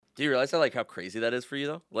Do you realize how crazy that is for you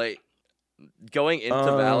though? Like going into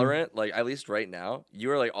Um, Valorant, like at least right now,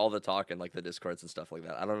 you are like all the talk in like the discords and stuff like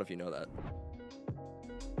that. I don't know if you know that.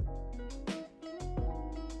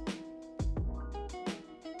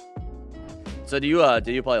 So do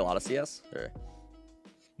you play a lot of CS? Or?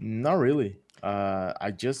 Not really.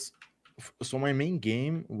 So my main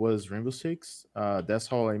game was Rainbow Six. That's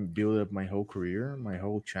how I built up my whole career, my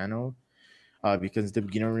whole channel. Because at the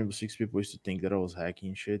beginning of Rainbow Six, people used to think that I was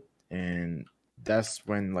hacking shit, and that's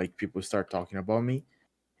when like people start talking about me.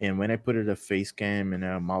 And when I put it a face cam and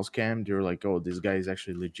a mouse cam, they were like, "Oh, this guy is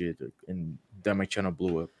actually legit," and then my channel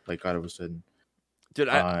blew up like out of a sudden. Dude,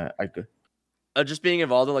 I could. just being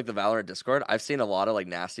involved in like the Valorant Discord, I've seen a lot of like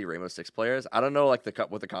nasty Rainbow Six players. I don't know like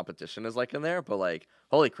what the competition is like in there, but like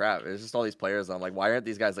holy crap, it's just all these players. And I'm like, why aren't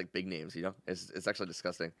these guys like big names? You know, it's actually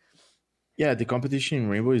disgusting. Yeah, the competition in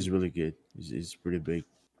Rainbow is really good. It's pretty big.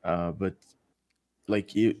 But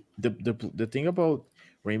like you, the thing about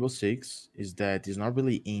Rainbow Six is that it's not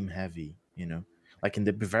really aim heavy. Like in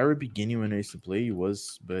the very beginning when I used to play, it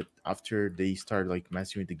was, but after they started like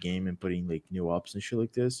messing with the game and putting like new ops and shit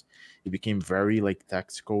like this, it became very like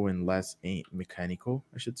tactical and less mechanical,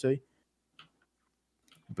 I should say.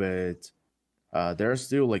 But there are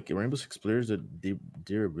still like Rainbow Six players that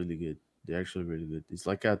they're really good. They're actually really good. It's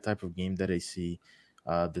like a type of game that I see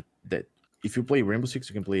that if you play Rainbow Six,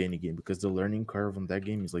 you can play any game because the learning curve on that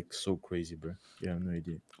game is like so crazy, bro. You have no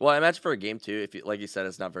idea. Well, I imagine for a game too, if you, like you said,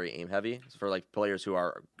 it's not very aim heavy. It's for like players who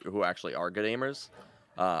actually are good aimers.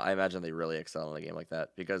 I imagine they really excel in a game like that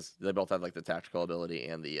because they both have like the tactical ability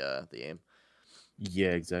and the aim.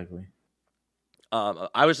 Yeah, exactly.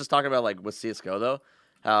 I was just talking about like with CS:GO though,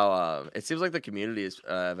 how it seems like the community is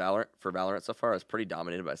Valorant so far is pretty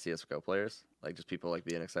dominated by CS:GO players. Like just people like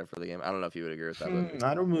being excited for the game. I don't know if you would agree with that, but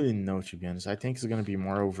I don't really know, to be honest. I think it's gonna be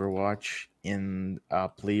more Overwatch and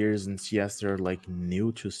players in CS that are like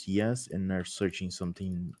new to CS and are searching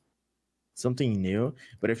something new.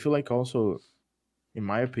 But I feel like also, in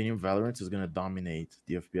my opinion, Valorant is gonna dominate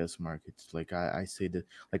the FPS market. Like I say that,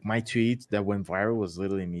 like my tweet that went viral was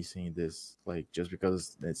literally me saying this, like just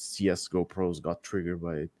because the CS:GO pros got triggered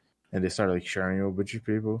by it, and they started like sharing it with a bunch of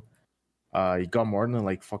people. It got more than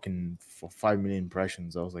like fucking 5 million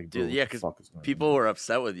impressions. I was like, bro, dude, what yeah, the because fuck is going on people here? were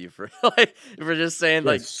upset with you for like for just saying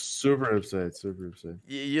Yeah, like super upset, super upset.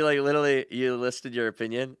 you like literally you listed your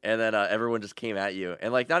opinion and then everyone just came at you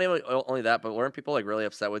and like not even only that, but weren't people like really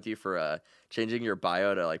upset with you for changing your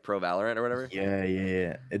bio to like pro Valorant or whatever? Yeah,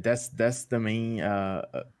 yeah, yeah. That's the main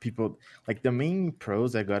people, like the main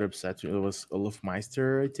pros that got upset. It was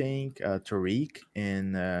Olufmeister, I think, Tariq,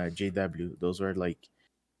 and JW. Those were like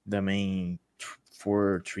the main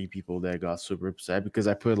three people that got super upset because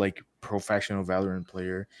I put like professional Valorant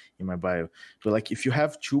player in my bio. But like, if you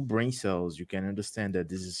have two brain cells, you can understand that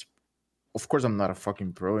this is. Of course, I'm not a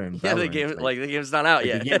fucking pro in Yeah, Valorant. Like, the game's not out the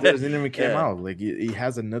yet. game doesn't even came Yeah. out. Like, it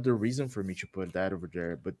has another reason for me to put that over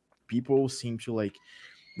there. But people seem to like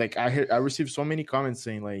I received so many comments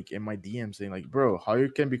saying like in my DM saying like, bro, how you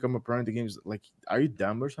can become a pro in the games? Like, are you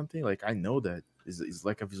dumb or something? Like, I know that is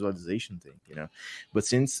like a visualization thing. But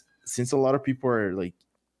since a lot of people are like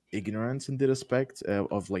ignorant in that aspect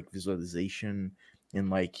of like visualization and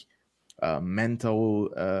like mental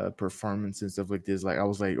performance and stuff like this, like I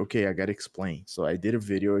was like, okay, I gotta explain. So I did a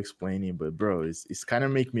video explaining, but bro, it's kind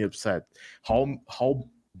of make me upset how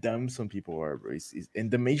dumb some people are, bro. And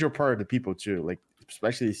the major part of the people too, like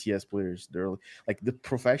especially CS players, they're like the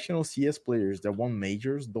professional CS players that won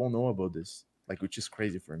majors don't know about this, like, which is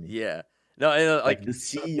crazy for me. Yeah. No, and, Like like the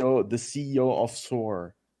CEO of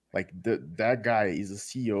SOAR, like that guy is a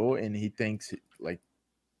CEO, and he thinks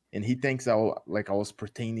I was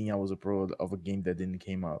pretending I was a pro of a game that didn't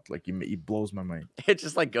came out. Like, it blows my mind. it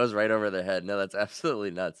just like goes right over their head. No, that's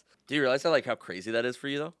absolutely nuts. Do you realize how crazy that is for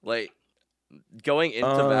you though? Like going into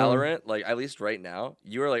Um, Valorant, like at least right now,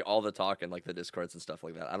 you are like all the talk in like the discords and stuff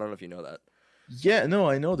like that. I don't know if you know yeah, no,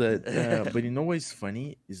 I know that. that. But you know what's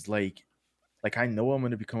funny is like I know I'm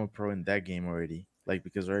gonna become a pro in that game already. Like,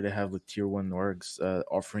 because I already have the tier one orgs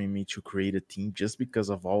offering me to create a team just because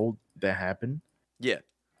of all that happened. Yeah.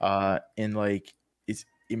 And like it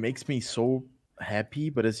makes me so happy,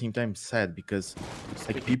 but at the same time sad because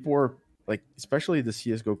like people are like, especially the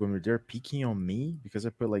CS:GO community, they're picking on me because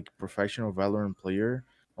I put like professional Valorant player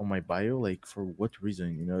on my bio. Like, for what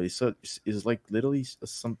reason? It's like literally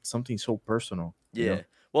something so personal. Yeah.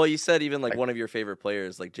 Well, you said even like Like, one of your favorite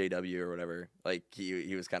players, like JW or whatever, like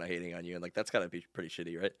he was kind of hating on you, and like that's gotta be pretty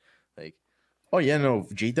shitty, right? Like, oh yeah, no,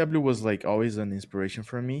 JW was like always an inspiration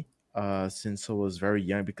for me. Since I was very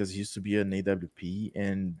young, because he used to be an AWP,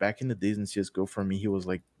 and back in the days in CS:GO, for me, he was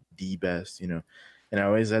like the best. and I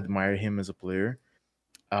always admire him as a player.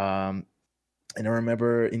 Um, and I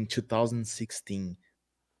remember in 2016,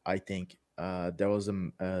 I think there was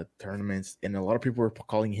a tournament, and a lot of people were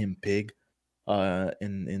calling him Pig,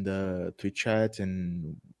 in the Twitch chat,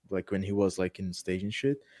 and like when he was like in stage and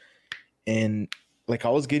shit. And like I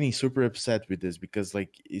was getting super upset with this because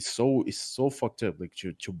like it's so fucked up, like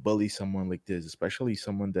to bully someone like this, especially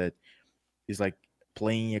someone that is like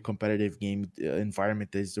playing a competitive game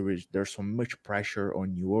environment. There's so much pressure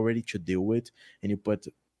on you already to deal with, and you put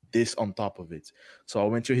this on top of it. So I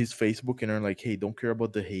went to his Facebook and I'm like, hey, don't care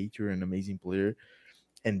about the hate, you're an amazing player.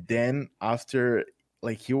 And then after,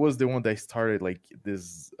 like, he was the one that started like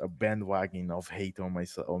this bandwagon of hate on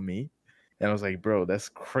myself, on me. And I was like, bro, that's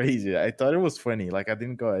crazy. I thought it was funny. Like, I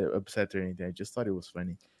didn't go upset or anything. I just thought it was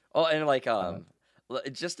funny. Oh, and like Uh,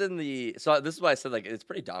 just in the so this is why I said like it's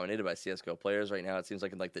pretty dominated by CS:GO players right now. It seems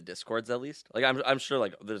like in like the discords at least. Like I'm sure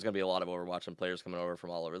like there's gonna be a lot of Overwatch and players coming over from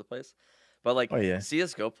all over the place. But like oh yeah.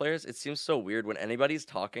 CS:GO players, it seems so weird when anybody's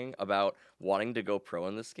talking about wanting to go pro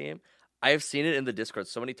in this game. I have seen it in the Discord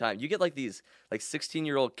so many times. You get like these like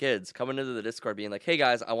 16-year-old kids coming into the Discord being like, "Hey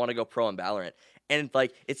guys, I want to go pro in Valorant." And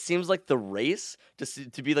like it seems like the race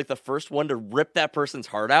to be like the first one to rip that person's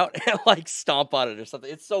heart out and like stomp on it or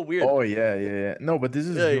something. It's so weird. Oh yeah, yeah, yeah. No, but this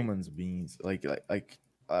is Like, humans beings.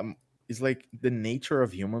 It's like the nature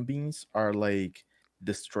of human beings are like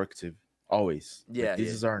destructive always. Like yeah, this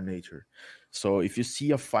yeah. is our nature. So if you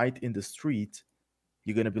see a fight in the street,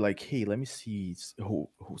 you're gonna be like, hey, let me see who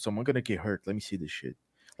someone gonna get hurt. Let me see this shit.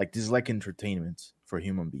 Like this is like entertainment for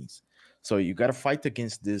human beings. So you gotta fight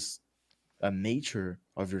against this nature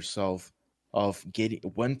of yourself of getting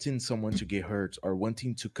wanting someone to get hurt or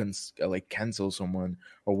wanting to like cancel someone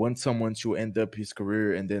or want someone to end up his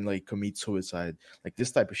career and then like commit suicide. Like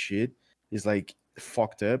this type of shit is like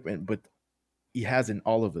fucked up, and but it has in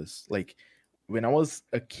all of us. Like when I was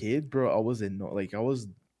a kid, bro, I was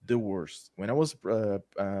the worst. When I was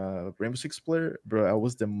Rainbow Six player, bro, I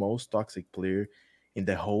was the most toxic player in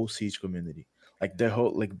the whole Siege community. Like the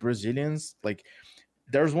whole, like, Brazilians, like,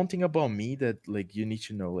 there's one thing about me that like you need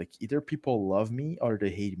to know, like either people love me or they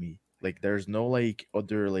hate me. Like there's no like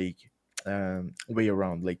other like way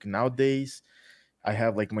around. Like nowadays I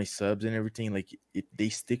have like my subs and everything, like they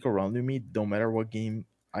stick around with me no matter what game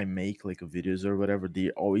I make, like videos or whatever. They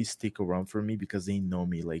always stick around for me because they know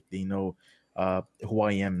me, like they know who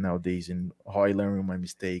I am nowadays and how I learn my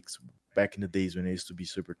mistakes back in the days when I used to be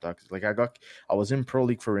super toxic. Like I was in Pro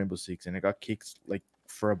League for Rainbow Six and I got kicked like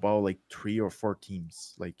for about like 3 or 4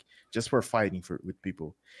 teams, like just for fighting for with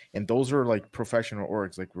people. And those are like professional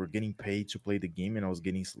orgs, like we're getting paid to play the game, and I was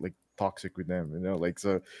getting like toxic with them, like.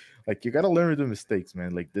 So like you gotta learn with the mistakes,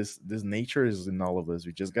 man. Like this nature is in all of us.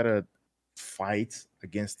 We just gotta fight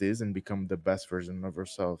against this and become the best version of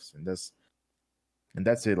ourselves. And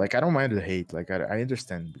that's it. Like I don't mind the hate. Like I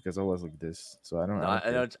understand because I was like this. So I don't No, I don't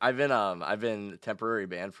I know care. I've been temporary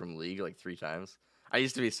banned from League like 3 times. I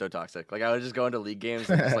used to be so toxic. Like I would just go into League games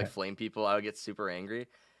and just like flame people. I would get super angry,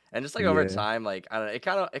 and just like over Yeah. time, like I don't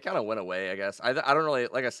know, it kind of went away. I guess I don't really,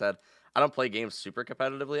 like I said, I don't play games super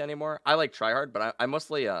competitively anymore. I like try hard, but I'm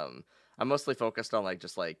mostly focused on like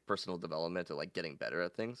just like personal development and like getting better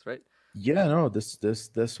at things. Right? Yeah, no,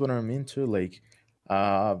 that's what I'm into. Like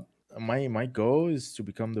uh my goal is to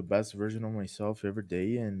become the best version of myself every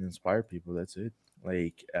day and inspire people. That's it.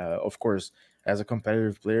 Like of course, as a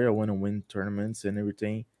competitive player, I want to win tournaments and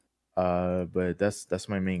everything. But that's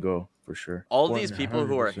my main goal for sure. All these people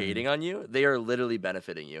who are 100%. hating on you, they are literally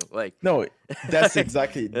benefiting you. Like, No, that's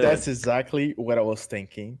exactly yeah. that's exactly what I was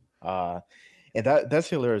thinking. And that's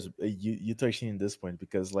hilarious. You touching in this point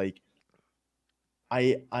because like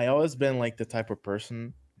I always been like the type of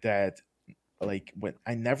person that, like, when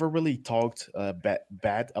I never really talked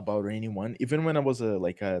bad about anyone, even when I was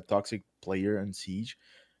a toxic player in Siege.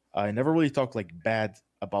 I never really talked like bad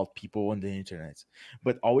about people on the internet,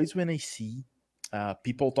 but always when I see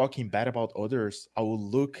people talking bad about others, I will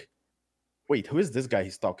look, wait, who is this guy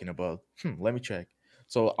he's talking about? Let me check.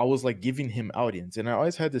 So I was like giving him audience, and I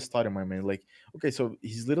always had this thought in my mind, like, okay, so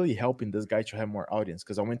he's literally helping this guy to have more audience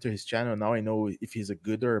because I went to his channel. Now I know if he's a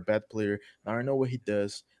good or a bad player. Now I know what he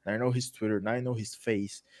does. Now I know his Twitter. Now I know his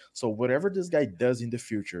face. So whatever this guy does in the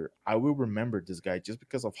future, I will remember this guy just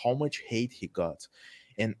because of how much hate he got.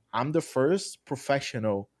 And I'm the first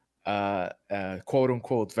professional quote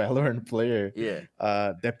unquote Valorant player Yeah.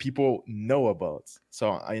 that people know about.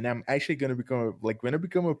 So and I'm actually gonna become, like, when I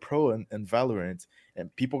become a pro in Valorant,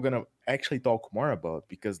 and people gonna actually talk more about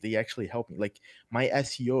because they actually help me. Like my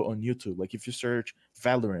SEO on YouTube, like if you search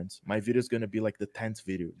Valorant, my video is gonna be like the 10th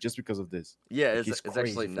video just because of this. Yeah, Like it's it's actually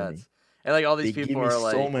crazy for me. nuts. And like all these They give people me are so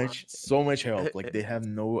like, much help. Like they have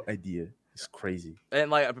no idea. It's crazy. and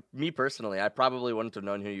like me personally, I probably wouldn't have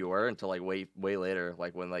known who you were until like way later,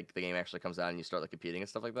 like when like the game actually comes out and you start like competing and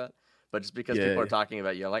stuff like that. But just because people Yeah, are talking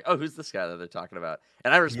about you, I'm like, oh, who's this guy that they're talking about?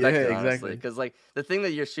 And I yeah, respect it honestly, exactly. because like the thing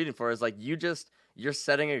that you're shooting for is like you're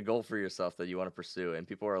setting a goal for yourself that you want to pursue, and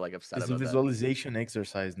people are like upset It's a about that. visualization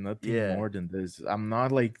exercise, nothing Yeah, more than this. I'm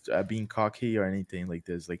not like being cocky or anything like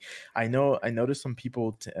this. Like I noticed some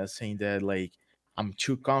people saying that like I'm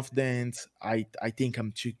too confident. I think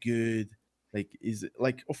I'm too good. Like is it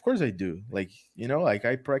like of course I do. Like like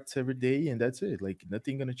I practice every day and that's it. Like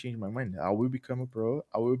nothing gonna change my mind. I will become a pro.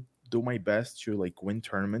 I will do my best to like win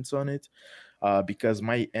tournaments on it. Because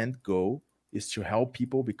my end goal is to help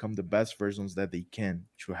people become the best versions that they can,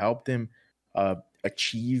 to help them uh,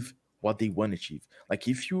 achieve what they want to achieve. Like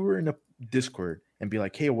if you were in a Discord and be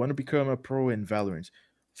like, "Hey, I want to become a pro in Valorant,"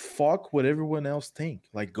 fuck what everyone else think.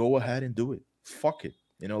 Like, go ahead and do it. Fuck it.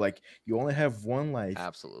 Like you only have one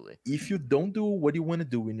life. absolutely. If you don't do what you want to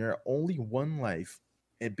do in your only one life,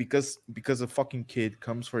 and because a fucking kid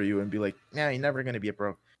comes for you and be like, "Nah, you're never gonna be a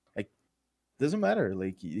pro," like doesn't matter.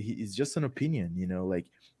 Like it's just an opinion.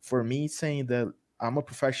 Like for me, saying that I'm a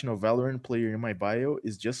professional Valorant player in my bio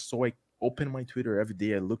is just so I open my Twitter every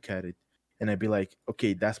day, I look at it, and I be like,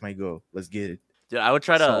 okay, that's my goal. Let's get it. Dude, I would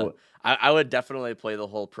try to. So I would definitely play the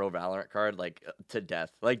whole pro Valorant card like to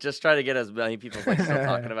death. Like just try to get as many people like still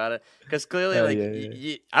talking about it because clearly hell like yeah,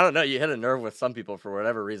 yeah, I don't know, you hit a nerve with some people for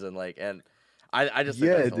whatever reason. Like, and I just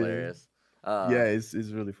think that's yeah, dude. hilarious. Yeah, it's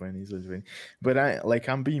really funny. It's really funny. But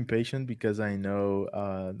I'm being patient because I know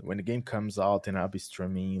when the game comes out and I'll be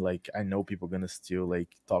streaming, like I know people gonna still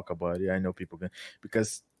like talk about it. I know people gonna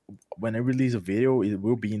because when I release a video, it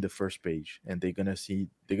will be in the first page and they're gonna see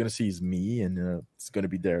it's me and it's gonna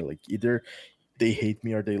be there. Like either they hate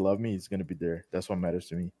me or they love me, it's gonna be there. That's what matters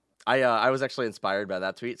to me. I was actually inspired by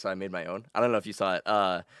that tweet, so I made my own. I don't know if you saw it.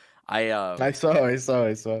 I I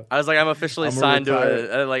saw. I was like, I'm officially I'm a signed to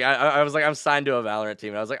retire. I was like, I'm signed to a Valorant team.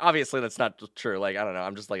 And I was like, obviously that's not true. Like, I don't know.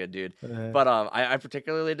 I'm just like a dude. Uh, But I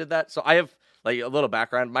particularly did that. So I have like a little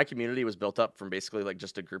background. My community was built up from basically like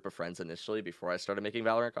just a group of friends initially before I started making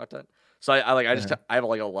Valorant content. So uh, I have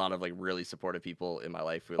like a lot of like really supportive people in my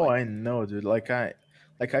life who Oh, like I know, dude. Like I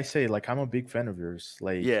say, like I'm a big fan of yours.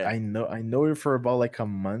 Like yeah I know you for about like a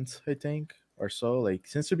month, I think, or so. Like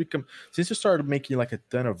since you started making like a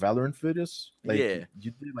ton of Valorant videos, like yeah.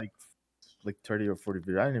 you did like 30 or 40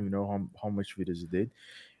 videos. I don't even know how much videos you did,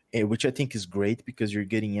 which I think is great because you're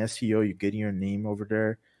getting SEO, you're getting your name over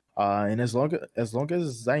there. And as long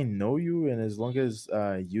as I know you, and as long as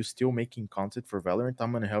you still making content for Valorant,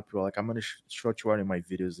 I'm gonna help you. Like I'm gonna shout you out in my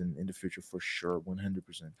videos in the future for sure,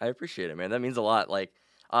 100%. I appreciate it, man. That means a lot. Like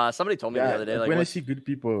somebody told me the Yeah, other day like like when I once see good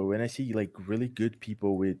people, when I see like really good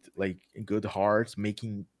people with like good hearts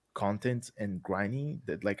making content and grinding,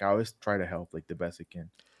 that like I always try to help like the best I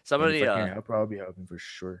can. And if somebody I can help, I'll be helping for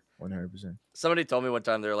sure, 100%. somebody told me one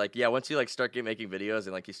time they're like, yeah, once you like start making videos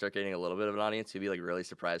and like you start getting a little bit of an audience, you'll be like really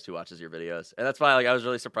surprised who watches your videos. And that's why like I was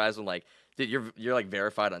really surprised when like, dude, you're like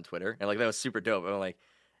verified on Twitter, and like that was super dope. And like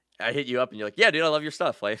I hit you up and you're like, yeah, dude, I love your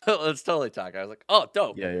stuff. Like let's totally talk. I was like, oh,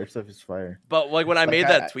 dope. Yeah, your stuff is fire. But like when I Like made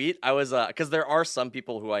that tweet, I was because there are some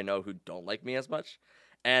people who I know who don't like me as much.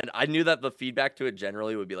 And I knew that the feedback to it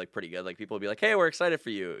generally would be like pretty good. Like people would be like, "Hey, we're excited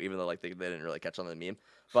for you," even though like they didn't really catch on the meme.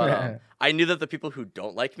 But I knew that the people who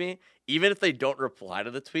don't like me, even if they don't reply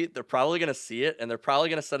to the tweet, they're probably gonna see it and they're probably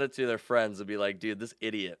gonna send it to their friends and be like, "Dude, this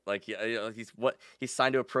idiot! Like, he's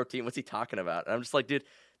signed to a pro team. What's he talking about?" And I'm just like, "Dude,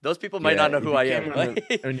 those people might Yeah, not know it who I became am." an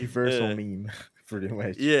Like, universal meme, pretty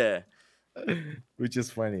much. yeah. Which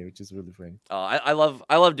is funny, which is really funny. Oh,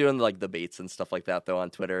 I love doing like debates and stuff like that though on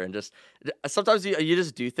Twitter, and just sometimes you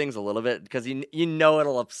just do things a little bit because you know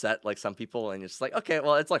it'll upset like some people, and you're just like, okay,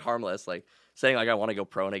 well, it's like harmless. Like saying like I want to go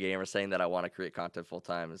pro in a game or saying that I want to create content full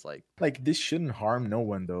time is like, Like this shouldn't harm no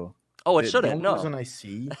one though. oh, it The shouldn't. only No. reason I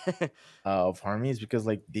see of harming is because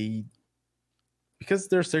like because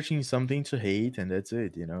they're searching something to hate and that's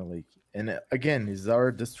it. Like and again, it's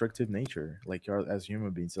our destructive nature, like as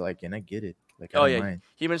human beings. Like and I get it. Like I Oh don't yeah, mind.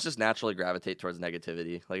 humans just naturally gravitate towards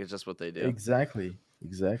negativity. Like it's just what they do.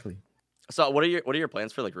 Exactly. So what are your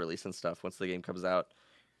plans for like releasing stuff once the game comes out?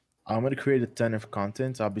 I'm gonna create a ton of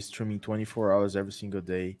content. I'll be streaming 24 hours every single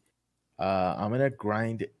day. I'm gonna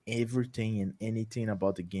grind everything and anything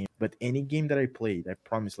about the game. But any game that I played, I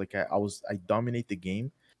promise, like I dominate the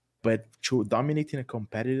game. But to dominate in a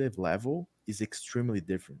competitive level is extremely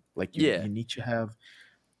different. Like Yeah, you need to have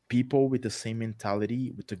people with the same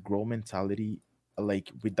mentality, with the grow mentality,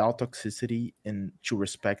 like without toxicity and to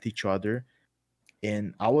respect each other.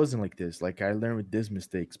 And I wasn't like this. Like I learned with this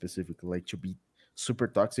mistake specifically. Like to be super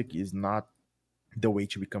toxic is not the way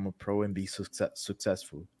to become a pro and be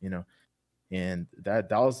successful. And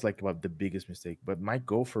that was like about the biggest mistake. But my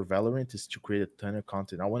goal for Valorant is to create a ton of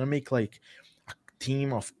content. I want to make like a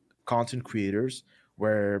team of content creators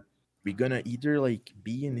where we're gonna either like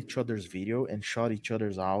be in each other's video and shout each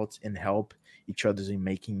other's out and help each other's in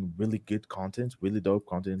making really good content, really dope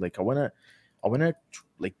content. Like I wanna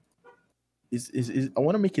like is I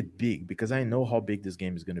want to make it big because I know how big this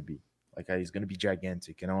game is gonna be. Like it's gonna be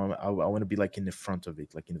gigantic, and I want to be like in the front of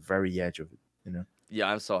it, like in the very edge of it. Yeah,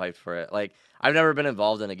 I'm so hyped for it. Like, I've never been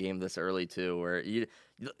involved in a game this early too, where you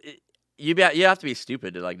have to be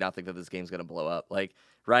stupid to like not think that this game's gonna blow up. Like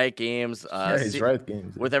Riot Games, Yeah, it's right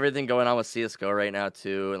games. with everything going on with CS:GO right now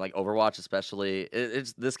too, and like Overwatch especially,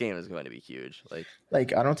 it's this game is going to be huge.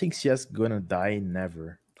 Like I don't think CS gonna die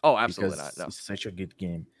never Oh, absolutely because not. No. it's such a good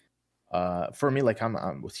game. For me, like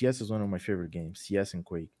I'm CS is one of my favorite games, CS and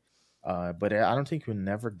Quake. But I don't think it will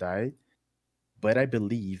never die. But I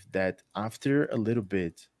believe that after a little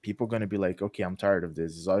bit, people gonna be like, okay, I'm tired of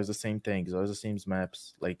this. It's always the same thing. It's always the same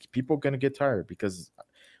maps. Like people gonna get tired because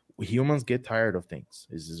humans get tired of things.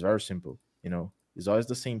 It's very simple. It's always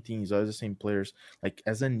the same team. It's always the same players. Like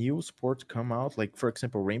as a new sport come out, like for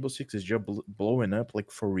example, Rainbow Six is just blowing up like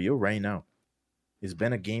for real right now. It's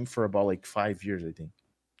been a game for about like 5 years, I think.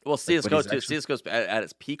 Well, Like, but CS:GO it's too. actually CS:GO's at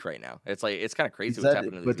its peak right now. It's like it's kind of crazy is what's that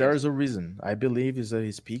happening to these but games. there's a reason I believe is at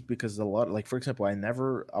his peak because a lot, like for example,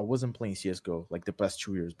 I wasn't playing CSGO like the past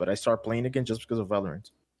 2 years, but I started playing again just because of Valorant.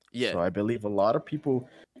 Yeah. So I believe a lot of people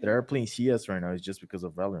that are playing CS right now is just because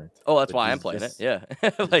of Valorant. Oh, that's But why this I'm is playing it. just Yeah.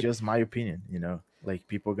 it's Like, just my opinion. Like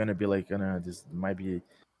people are gonna be like, this might be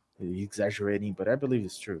exaggerating, but I believe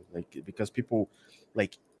it's true. Like because people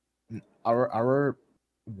like our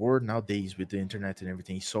world nowadays with the internet and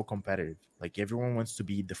everything is so competitive. Like everyone wants to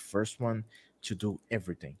be the first one to do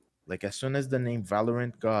everything. Like as soon as the name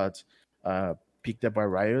Valorant got uh picked up by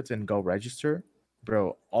Riot and got registered,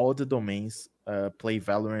 bro, all the domains play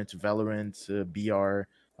BR,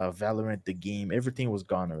 Valorant the game, everything was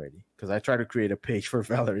gone already. Because I tried to create a page for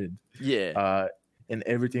Valorant, yeah. uh, and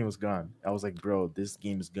everything was gone. I was like, bro, this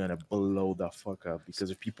game is gonna blow the fuck up because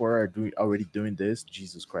if people are already doing this,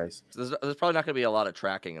 Jesus Christ. So there's probably not going to be a lot of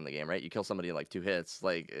tracking in the game, right? You kill somebody in like 2 hits,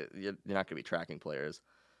 like you're not going to be tracking players.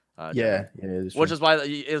 Generally. Yeah, it's Which true. is why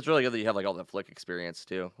it's really good that you have like all the flick experience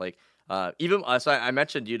too. Like, even so, I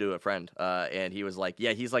mentioned you to a friend, and he was like,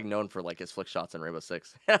 "Yeah, he's like known for like his flick shots in Rainbow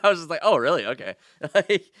Six." I was just like, "Oh, really? Okay."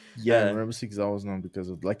 Like, Yeah, Rainbow Six is always known because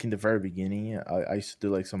of like in the very beginning, I used to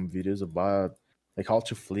do like some videos about like how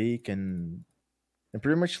to flick and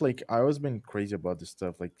pretty much like I always been crazy about this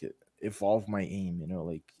stuff, like evolve my aim,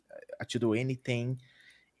 like I should do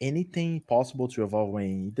anything possible to evolve my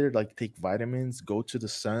aim. Either like take vitamins, go to the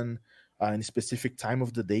sun in a specific time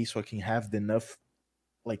of the day so I can have enough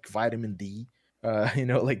like vitamin D.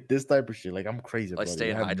 Like this type of shit. Like I'm crazy like about it. You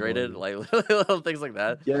staying have no hydrated, idea. like little things like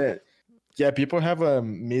that. Yeah, yeah, people have a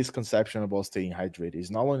misconception about staying hydrated. It's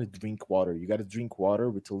not only drink water. You got to drink water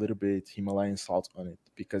with a little bit Himalayan salt on it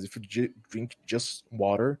because if you drink just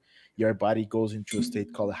water, your body goes into a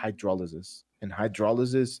state called hydrolysis. And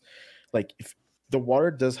hydrolysis, like if the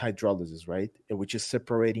water does hydrolysis, right, which is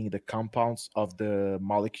separating the compounds of the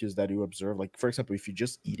molecules that you observe. Like for example, if you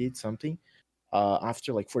just eat something,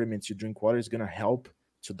 after like 40 minutes, you drink water is gonna help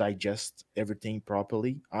to digest everything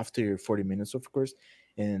properly after 40 minutes, of course,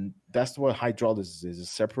 and that's what hydrolysis is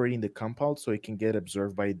separating the compound so it can get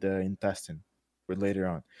absorbed by the intestine for later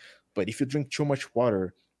on. But if you drink too much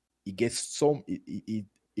water, it gets so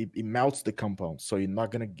it melts the compound, so you're not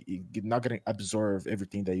gonna absorb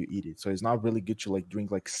everything that you eat it. So it's not really good to like drink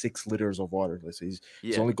like 6 liters of water. Let's say it's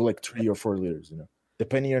Yeah. only go like 3 or 4 liters,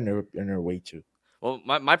 depending on your weight too. Well,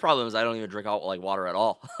 my problem is I don't even drink out like water at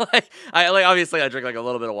all. Like obviously I drink like a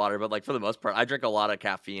little bit of water, but like for the most part, I drink a lot of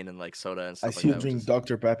caffeine and like soda and I stuff like see you that. Which drink is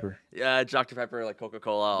Dr. Pepper. yeah, Dr Pepper, like Coca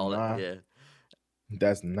Cola, all that. Nah, Yeah,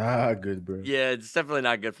 that's not good, bro. yeah, it's definitely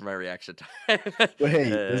not good for my reaction time. But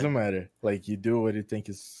hey, it uh, doesn't matter. Like you do what you think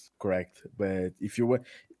is correct. But if you want,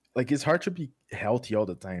 like, it's hard to be healthy all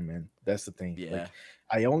the time, man. That's the thing. yeah, Like,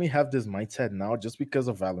 I only have this mindset now just because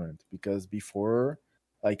of Valorant. Because before,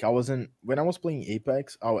 like, I wasn't when I was playing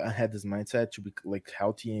Apex, I had this mindset to be like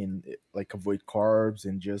healthy and like avoid carbs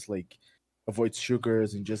and just like avoid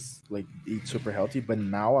sugars and just like eat super healthy. But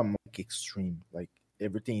now I'm like extreme. Like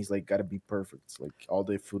everything is like gotta be perfect. It's like all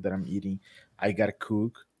the food that I'm eating, I gotta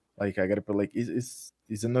cook. Like I gotta put like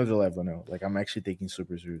it's another level now. Like I'm actually taking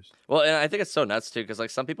super serious. Well, and I think it's so nuts too, because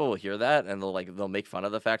like some people will hear that and they'll make fun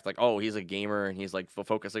of the fact like, oh, he's a gamer and he's like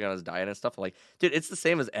focusing on his diet and stuff. Like, dude, it's the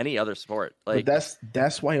same as any other sport. But Like,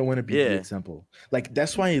 that's why I want to be the yeah, example. Like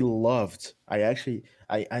that's why I loved. I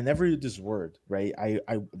never use this word, right? I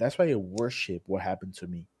that's why I worship what happened to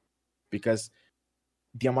me, because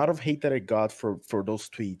the amount of hate that I got for those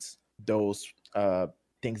tweets, those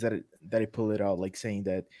things that I pull it out, like saying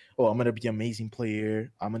that, oh, I'm gonna be an amazing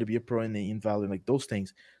player, I'm gonna be a pro in the invalid, like those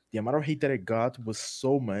things. The amount of hate that I got was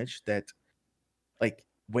so much that, like,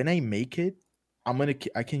 when I make it,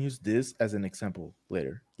 I can use this as an example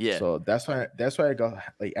later. yeah. So that's why I got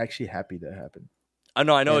like actually happy that happened. I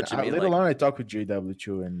know And what you mean. later Like, on, I talked with JW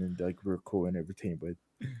too, and like we're cool and everything. But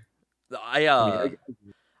I I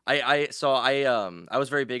mean, I was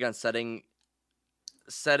very big on setting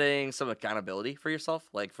some accountability for yourself,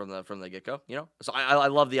 like from the get go, you know. So I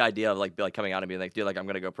love the idea of like coming out and being like, dude, like I'm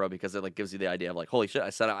gonna go pro, because it like gives you the idea of like, holy shit,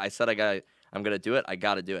 I'm gonna do it, I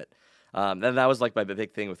gotta do it. And that was like my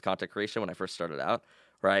big thing with content creation when I first started out,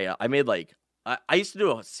 where I made like I used to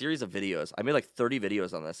do a series of videos. I made like 30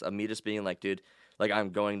 videos on this of me just being like, dude, like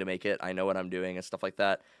I'm going to make it. I know what I'm doing and stuff like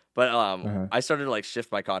that. But I started to like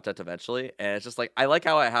shift my content eventually, and it's just like I like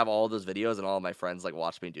how I have all those videos and all of my friends like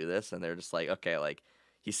watch me do this, and they're just like, okay, like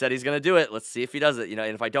he said he's gonna do it. Let's see if he does it, you know.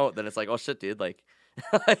 And if I don't, then it's like, oh shit, dude, like,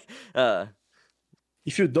 uh,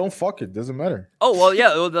 if you don't fuck it, doesn't matter. oh well,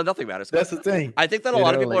 yeah, well, nothing matters. That's the thing. I think that a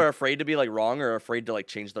lot of people are afraid to be like wrong or afraid to like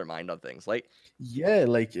change their mind on things. Like, yeah,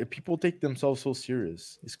 like people take themselves so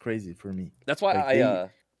serious. It's crazy for me. that's why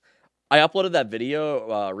Like, I uploaded that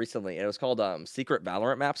video recently, and it was called Secret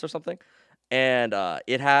Valorant Maps or something, and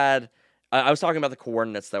it had I was talking about the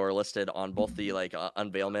coordinates that were listed on both the like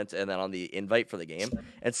unveilment and then on the invite for the game,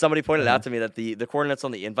 and somebody pointed out to me that the coordinates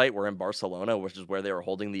on the invite were in Barcelona, which is where they were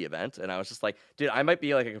holding the event, and I was just like, dude, I might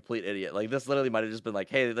be like a complete idiot. Like this literally might have just been like,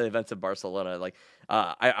 hey, the event's in Barcelona. Like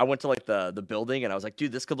I went to like the building, and I was like,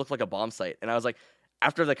 dude, this could look like a bomb site, and I was like,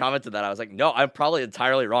 after they commented that, I was like, no, I'm probably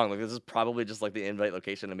entirely wrong. Like, this is probably just like the invite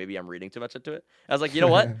location, and maybe I'm reading too much into it. I was like, you know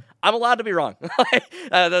what? I'm allowed to be wrong.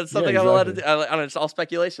 That's something I'm allowed to do. It's all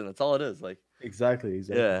speculation. That's all it is. Like, exactly.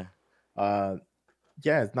 yeah.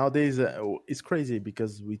 Yeah. Nowadays, it's crazy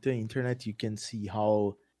because with the internet, you can see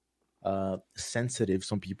how sensitive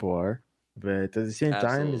some people are, but at the same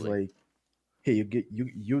time, it's like, hey,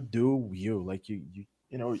 you do you like you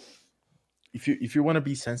know. If you want to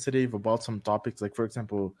be sensitive about some topics, like for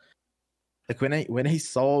example, like when I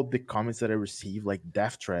saw the comments that I received, like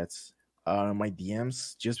death threats, my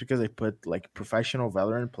DMs, just because I put like professional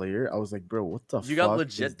Valorant player, I was like, bro, what the fuck? You got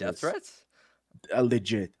legit death threats?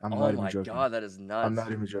 Legit. I'm not even joking. Oh my god, that is nuts. I'm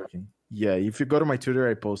not even joking. Yeah, if you go to my Twitter,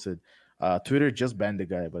 I posted. Twitter just banned the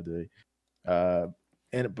guy, by the way.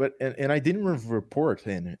 And I didn't report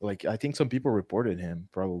him. Like I think some people reported him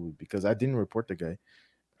probably because I didn't report the guy.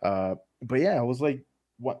 But yeah, I was like,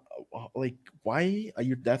 what? Like, why are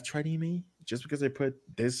you death threatening me just because I put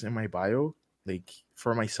this in my bio, like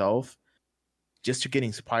for myself, just to get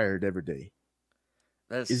inspired every day?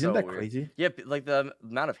 Isn't so that weird. crazy? Yeah, like the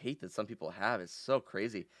amount of hate that some people have is so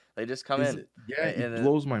crazy. They just come in. Yeah, it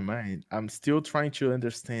blows my mind. I'm still trying to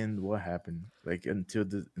understand what happened, like until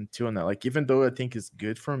now. Like even though I think it's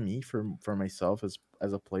good for me, for myself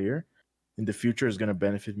as a player, in the future is gonna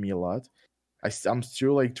benefit me a lot. I'm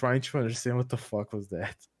still like trying to understand what the fuck was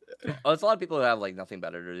that. Oh, it's a lot of people who have like nothing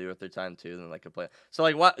better to do with their time too than like a play. So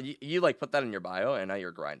like, what you like put that in your bio, and now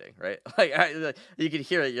you're grinding, right? Like you can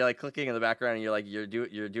hear it. You're like clicking in the background, and you're like you're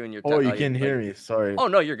doing your. Oh, you can hear me. Sorry. Oh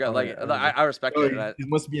no, you're good. Like I respect it. It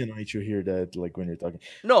must be annoying to hear that, like when you're talking.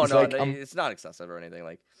 No, it's not excessive or anything.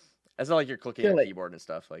 Like it's not like you're clicking on the keyboard and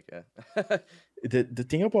stuff. Like the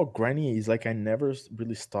thing about grinding is like I never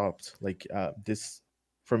really stopped. Like this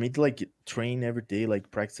for me to like train every day,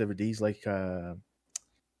 like practice every day is like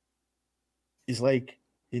it's like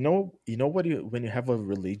you know what when you have a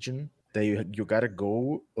religion that you gotta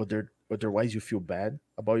go, otherwise you feel bad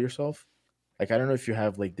about yourself. Like I don't know if you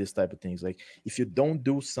have like this type of things. Like if you don't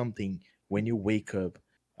do something when you wake up,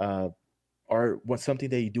 or what something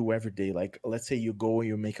that you do every day. Like let's say you go and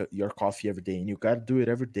you make your coffee every day, and you gotta do it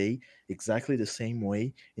every day exactly the same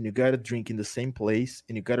way, and you gotta drink in the same place,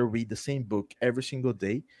 and you gotta read the same book every single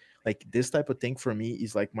day. Like this type of thing for me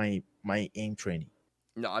is like my aim training.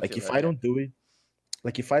 No, like if I don't do it,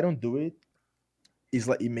 it's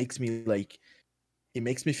like it makes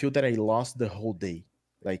me feel that I lost the whole day.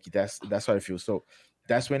 Like that's what I feel. So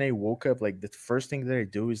that's when I woke up. Like the first thing that I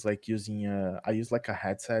do is like I use like a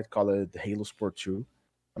headset called the Halo Sport 2.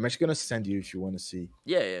 I'm actually gonna send you if you want to see.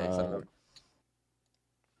 Yeah.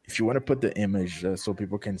 if you want to put the image so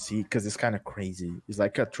people can see, because it's kind of crazy. It's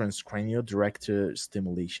like a transcranial director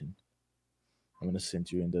stimulation. I'm gonna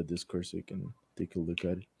send you in the Discord so you can take a look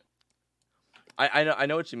at it. I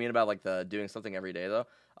know what you mean about like the doing something every day though.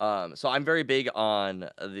 So I'm very big on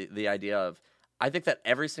the idea of I think that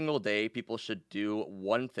every single day people should do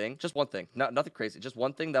one thing, just one thing, nothing crazy, just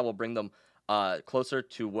one thing that will bring them closer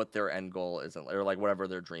to what their end goal is or like whatever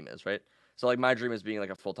their dream is, right? So like my dream is being like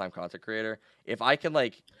a full-time content creator. If I can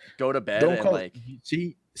like go to bed Don't and call it. like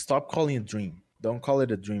See, stop calling it a dream. Don't call it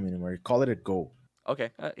a dream anymore. Call it a goal. okay,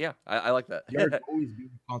 yeah, I like that. Your goal is being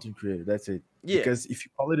a content creator. That's it. Yeah. Because if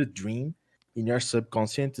you call it a dream, in your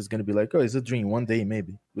subconscious, it's gonna be like, oh, it's a dream. One day,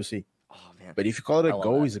 maybe we'll see. Oh man, But if you call it I a love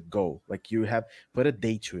goal, that. it's a goal. Like you have put a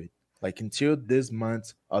date to it. Like until this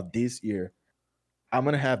month of this year, I'm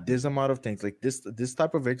gonna have this amount of things. Like this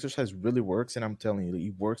type of exercise really works, and I'm telling you,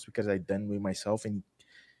 it works because I done with myself. And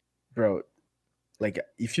bro, like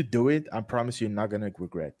if you do it, I promise you're not gonna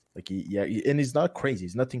regret. Like yeah, and it's not crazy.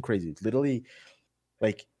 It's nothing crazy. It's literally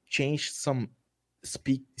like change some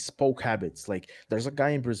spoke habits. Like there's a guy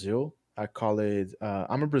in Brazil. I call it.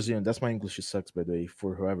 I'm a Brazilian. That's my English sucks, by the way,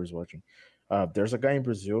 for whoever's watching. There's a guy in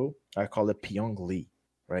Brazil. I call it Pyong Lee,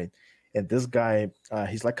 right? And this guy,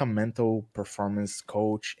 he's like a mental performance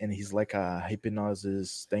coach, and he's like a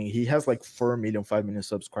hypnosis thing. He has like 4 million, 5 million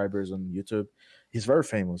subscribers on YouTube. He's very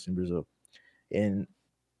famous in Brazil, and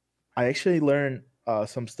I actually learned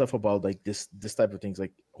some stuff about like this type of things.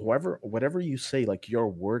 Like whatever you say, like your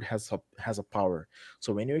word has a power.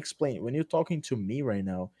 So when you explain, when you're talking to me right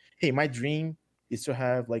now, hey, my dream is to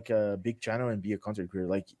have like a big channel and be a content creator.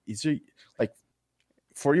 Like is it like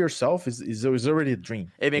for yourself is already a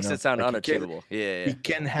dream. It You makes know, it sound like unachievable. Yeah, yeah. it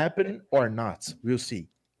can happen or not. We'll see.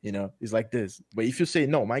 You know, it's like this. But if you say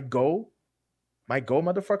no, my goal,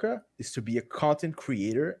 motherfucker, is to be a content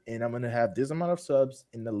creator, and I'm gonna have this amount of subs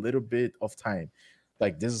in a little bit of time.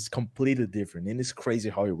 Like this is completely different, and it's crazy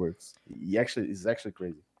how it works. It's actually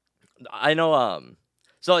crazy. I know.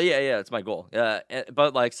 So yeah, it's my goal. Yeah,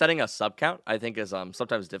 but like setting a sub count, I think is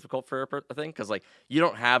sometimes difficult for a thing because like you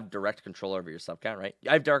don't have direct control over your sub count, right?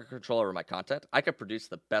 I have direct control over my content. I could produce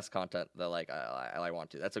the best content that like I want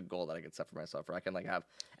to. That's a goal that I can set for myself, where I can like have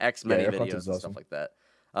X Yeah, many your content videos is and stuff awesome. like that.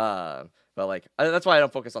 But like that's why I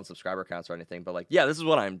don't focus on subscriber counts or anything. But like, yeah, this is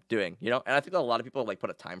what I'm doing, you know. And I think that a lot of people like put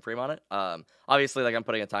a time frame on it. Obviously, like I'm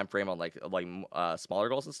putting a time frame on like smaller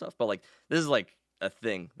goals and stuff. But like this is like a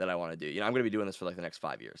thing that I want to do. You know, I'm gonna be doing this for like the next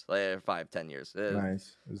 5 years, like 5, 10 years.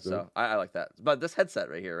 Nice. It's dope. So I like that. But this headset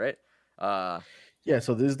right here, right? Uh, Yeah,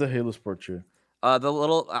 so this is the Halo Sport Shoe. the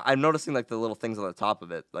little I'm noticing like the little things on the top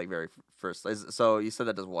of it, like very first. So you said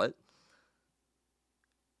that does what?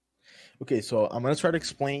 Okay, so I'm gonna try to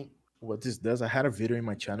explain what this does. I had a video in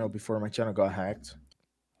my channel before my channel got hacked,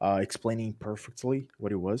 explaining perfectly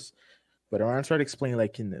what it was. But I want to try to explain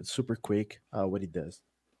like in super quick what it does.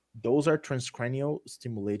 Those are transcranial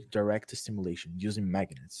stimulated direct stimulation using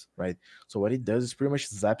magnets, right? So what it does is pretty much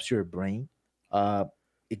zaps your brain uh,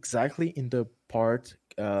 exactly in the part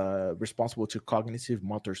responsible to cognitive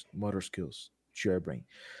motor skills to your brain.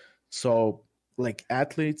 So like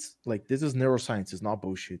athletes, like this is neuroscience. It's not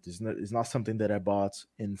bullshit. It's not something that I bought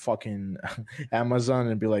in fucking Amazon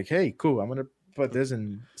and be like, hey, cool, I'm gonna put this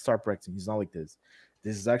and start practicing. It's not like this.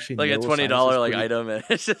 This is actually Like a twenty neuroscience. It's dollar like pretty. item, and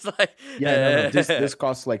it's just like Yeah, no. This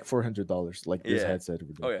costs like $400. Like this yeah. headset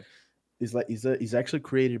over there Okay. is like is actually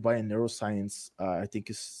created by a neuroscience. I think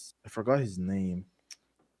is I forgot his name.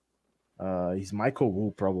 He's Michael Wu,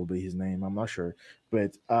 probably his name. I'm not sure,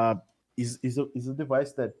 but is a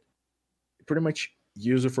device that pretty much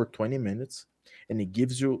use it for 20 minutes, and it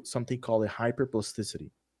gives you something called a hyperplasticity.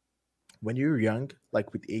 When you're young,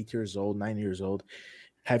 like with 8 years old, 9 years old,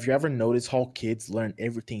 have you ever noticed how kids learn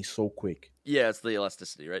everything so quick? Yeah, it's the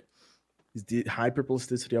elasticity, right? Is the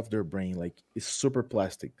hyperplasticity of their brain like is super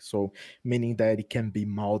plastic, so meaning that it can be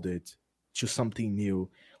molded to something new.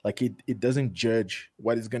 Like it doesn't judge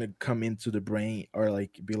what is going to come into the brain, or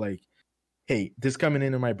like be like, hey, this coming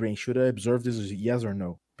into my brain, should I observe this, as yes or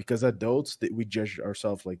no? Because adults that we judge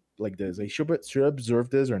ourselves like this, like should I observe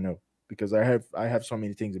this or no? Because I have so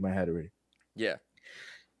many things in my head already. Yeah.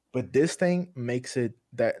 But this thing makes it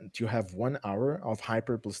that you have 1 hour of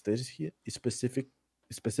hyperplasticity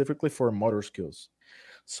specifically for motor skills.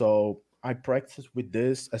 So I practiced with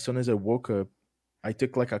this as soon as I woke up. I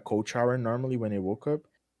took like a cold shower normally when I woke up.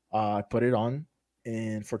 I put it on,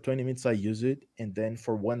 and for 20 minutes I use it, and then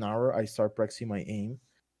for 1 hour I start practicing my aim,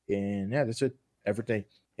 and yeah, that's it every day.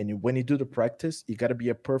 And when you do the practice, you gotta be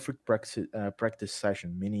a perfect practice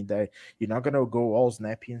session, meaning that you're not gonna go all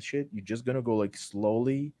snappy and shit. You're just gonna go like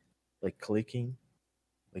slowly, like clicking,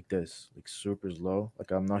 like this, like super slow.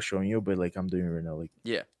 Like I'm not showing you, but like I'm doing it right now. Like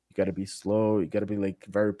Yeah. you gotta be slow. You gotta be like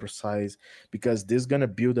very precise because this is gonna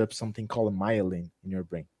build up something called myelin in your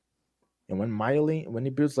brain. And when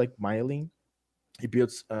it builds like myelin, it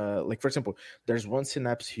builds like for example, there's one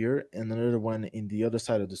synapse here and another one in the other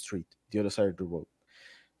side of the street, the other side of the road.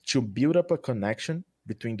 To build up a connection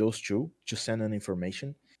between those two to send an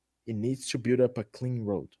information, it needs to build up a clean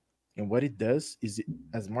road. And what it does is,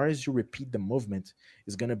 as more as you repeat the movement,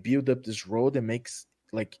 it's gonna build up this road and makes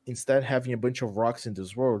like instead of having a bunch of rocks in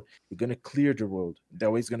this road, you're gonna clear the road.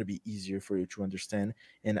 That way, it's gonna be easier for you to understand.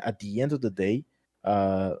 And at the end of the day,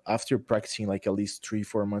 after practicing like at least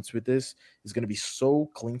 3-4 months with this, it's gonna be so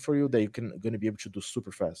clean for you that you can gonna be able to do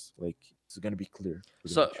super fast. Like it's gonna be clear.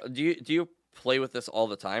 Pretty So much. do you play with this all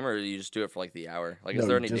the time, or do you just do it for like the hour? Like, is No,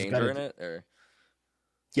 there you any just danger gotta in it, or?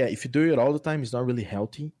 yeah, if you do it all the time, it's not really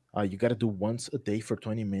healthy. You got to do once a day for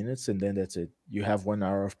 20 minutes, and then that's it. You have 1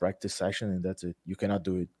 hour of practice session, and that's it. You cannot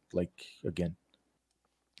do it like again.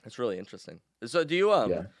 It's really interesting. So do Yeah. you have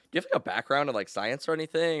like a background in like science or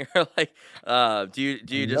anything, or like do you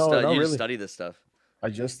just No, not you just really. study this stuff? I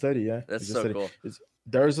just study. Yeah, I That's just so study. cool.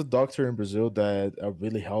 There's a doctor in Brazil that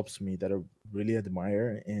really helps me, that I really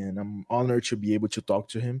admire, and I'm honored to be able to talk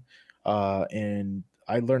to him. And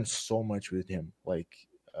I learned so much with him, like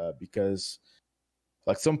because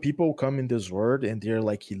like some people come in this world and they're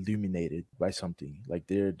like illuminated by something, like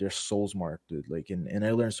they're so smart, dude. Like and I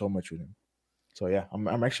learned so much with him. So yeah,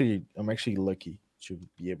 I'm actually lucky to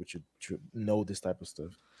be able to know this type of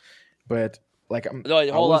stuff. But like No, I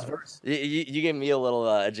hold was on. very You gave me a little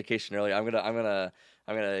education earlier. I'm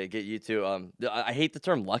gonna get you to I hate the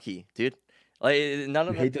term lucky, dude. Like none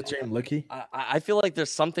you of the hate the term lucky. I feel like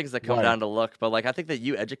there's some things that come Why? down to luck, but like I think that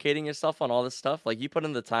you educating yourself on all this stuff, like you put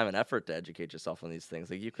in the time and effort to educate yourself on these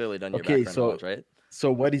things. Like you clearly done your Okay, background so knowledge, right?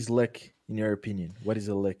 so what is luck in your opinion? What is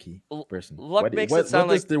a lucky person? Luck makes it What sound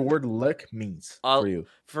does like the word luck means uh for you?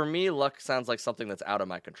 for me, luck sounds like something that's out of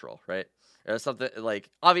my control, right? Or something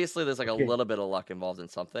like obviously there's like a Okay, little bit of luck involved in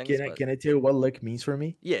some things, but can I tell you what luck means for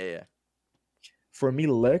me? yeah, yeah. For me,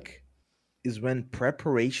 luck is when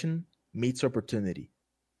preparation meets opportunity.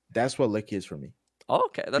 That's what luck is for me. Oh,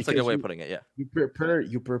 okay, that's a good Because way of putting it. Yeah. you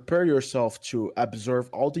prepare yourself to absorb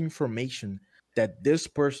all the information that this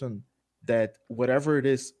person, that whatever it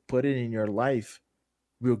is put it in your life,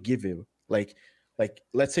 will give you. Like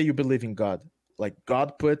let's say you believe in God. Like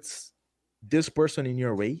God puts this person in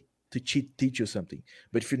your way to teach you something.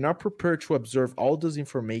 But if you're not prepared to observe all this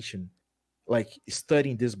information, like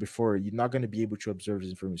studying this before, you're not going to be able to observe this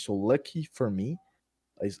information. So lucky for me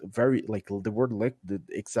is very like the word luck,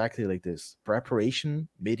 exactly like this: preparation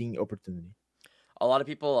meeting opportunity. A lot of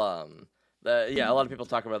people a lot of people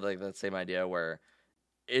talk about like that same idea where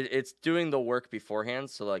it's doing the work beforehand,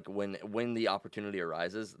 so like when the opportunity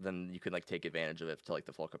arises, then you can like take advantage of it to like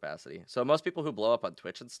the full capacity. So most people who blow up on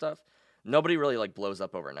Twitch and stuff, nobody really like blows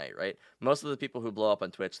up overnight, right? Most of the people who blow up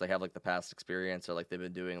on Twitch, they have like the past experience, or like they've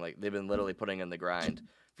been literally putting in the grind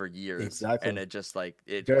for years, and Exactly. it just like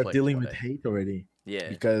it They're clicked dealing one with day. hate already. Yeah.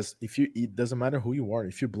 Because if you, it doesn't matter who you are.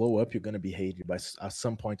 If you blow up, you're gonna be hated by at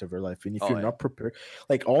some point of your life. And if Oh you're yeah. not prepared,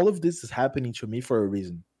 like all of this is happening to me for a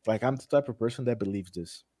reason. Like I'm the type of person that believes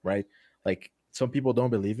this, right? Like some people don't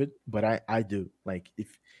believe it, but I do. Like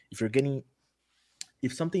if you're getting,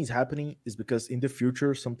 if something's happening, is because in the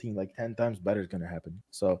future something like 10 times better is gonna happen.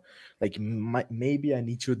 So like maybe I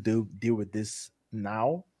need to deal with this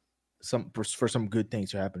now, for some good things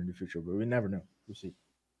to happen in the future, but we never know. We'll see.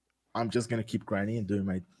 I'm just gonna keep grinding and doing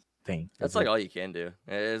my thing. That's That's like it. all you can do.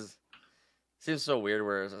 Seems so weird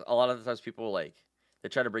where a lot of the times people like they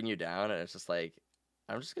try to bring you down, and it's just like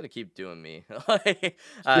I'm just gonna keep doing me. Like,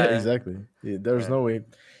 Yeah, uh, exactly. Yeah, there's yeah. no way.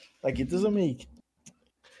 Like it doesn't make,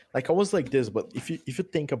 like I was like this, but if you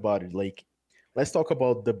think about it, like let's talk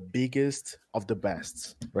about the biggest of the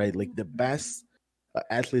best, right? Like the best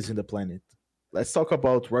athletes in the planet. Let's talk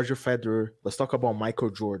about Roger Federer. Let's talk about Michael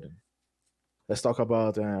Jordan. Let's talk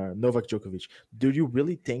about Novak Djokovic. Do you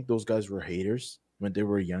really think those guys were haters when they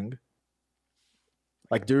were young?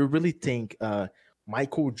 Like, do you really think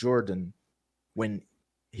Michael Jordan, when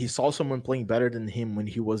he saw someone playing better than him when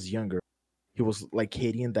he was younger, he was like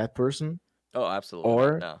hating that person? Oh, absolutely not.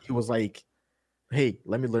 Or No, he was like, hey,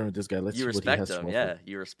 let me learn with this guy. Let's you see what he respect has to them. offer. Yeah,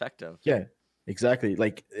 you respect them. Yeah, exactly.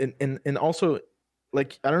 Like, and also,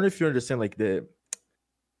 like, I don't know if you understand, like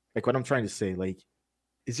what I'm trying to say. Like,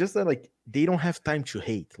 it's just that, like, they don't have time to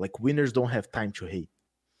hate. Like, winners don't have time to hate.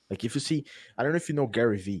 Like, if you see, I don't know if you know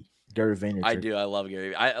Gary Vaynerchuk. I do. I love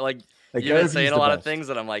Gary. I like. Like You've been Gary Vee saying is a the lot of best. things,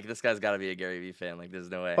 and I'm like, this guy's got to be a Gary Vee fan. Like, there's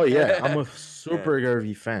no way. Oh yeah, I'm a Yeah. super Gary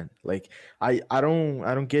Vee fan. Like I don't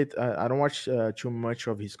watch too much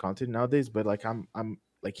of his content nowadays, but like I'm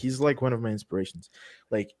like he's like one of my inspirations.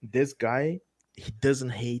 Like this guy,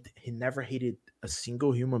 he never hated a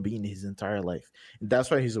single human being in his entire life, and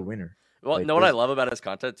that's why he's a winner. Well, Like know what I this, love about his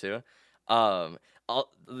content too? Um,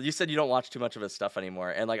 you said you don't watch too much of his stuff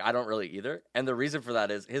anymore, and like I don't really either. And the reason for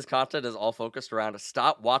that is his content is all focused around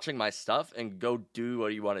stop watching my stuff and go do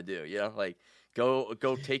what you want to do. You know, like go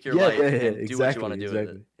take your yeah, life and do what you want exactly, to do with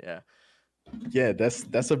it. exactly. Yeah, Yeah,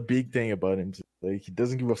 that's a big thing about him. Like he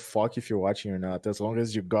doesn't give a fuck if you're watching or not, as long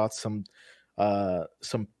as you got uh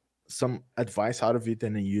some some advice out of it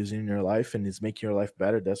and you use it in your life and it's making your life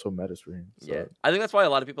better. That's what matters for him. yeah. So I think that's why a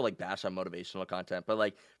lot of people like bash on motivational content. But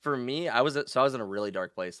like for me, I was in a really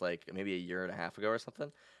dark place like maybe a year and a half ago or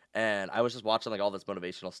something. And I was just watching like all this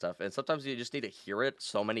motivational stuff, and sometimes you just need to hear it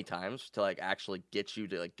so many times to like actually get you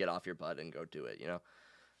to like get off your butt and go do it. You know?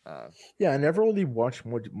 Uh, yeah, I never really watch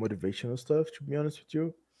motivational stuff to be honest with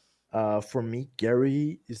you. For me,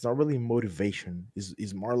 Gary is not really motivation.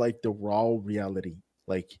 Is more like the raw reality.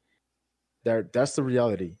 Like that's the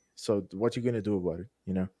reality. So what you gonna do about it?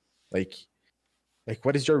 You know, like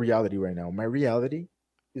what is your reality right now? My reality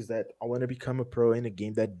is that I want to become a pro in a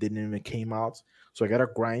game that didn't even came out. So I gotta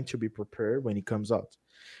grind to be prepared when it comes out.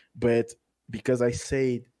 But because I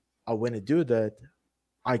said I want to do that,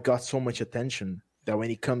 I got so much attention that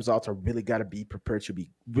when it comes out, I really gotta be prepared to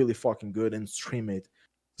be really fucking good and stream it.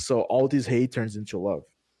 So all this hate turns into love.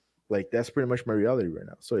 Like that's pretty much my reality right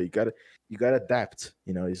now. So you gotta adapt.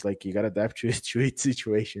 You know, it's like you gotta adapt to each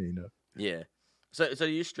situation. You know. yeah. So do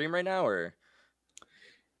you stream right now or?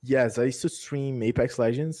 Yes, I used to stream Apex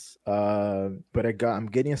Legends, but I'm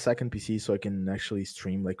getting a second PC so I can actually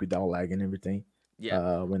stream like without lag and everything.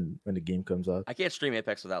 Yeah, When the game comes out. I can't stream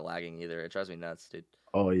Apex without lagging either. It drives me nuts, dude.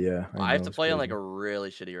 Oh yeah, I I have know to it's play on like crazy. a really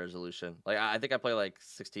shitty resolution. Like I think I play like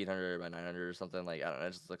 1600 by 900 or something. Like I don't know,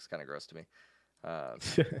 it just looks kind of gross to me. Um,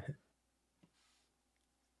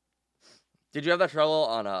 did you have that trouble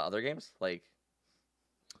on other games? Like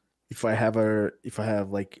If I have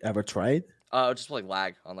like ever tried. just like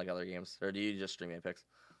lag on like other games, or do you just stream Apex?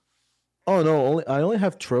 Oh no, I only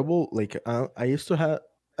have trouble. Like I used to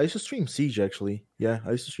stream Siege actually. Yeah,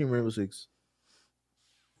 I used to stream Rainbow Six.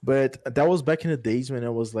 But that was back in the days when I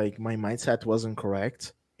was like my mindset wasn't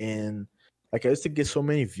correct, and like I used to get so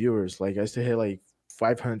many viewers. Like I used to hit like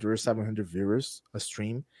 500 or 700 viewers a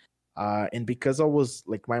stream, and because I was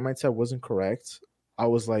like my mindset wasn't correct, I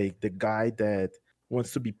was like the guy that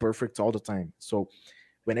wants to be perfect all the time. So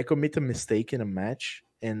when I commit a mistake in a match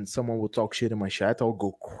and someone will talk shit in my chat, I'll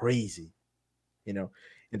go crazy, you know.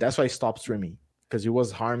 And that's why I stopped streaming because it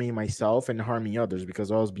was harming myself and harming others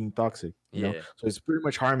because I was being toxic, you know. Yeah, So it's pretty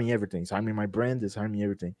much harming everything. It's harming my brand, it's harming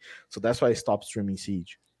everything. So that's why I stopped streaming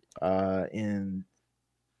Siege. And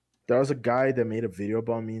there was a guy that made a video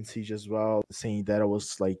about me in Siege as well, saying that I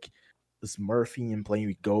was like smurfing and playing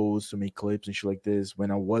with ghosts to make clips and shit like this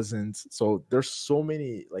when I wasn't. So there's so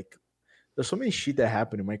many shit that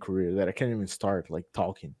happened in my career that I can't even start like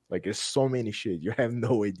talking. Like there's so many shit you have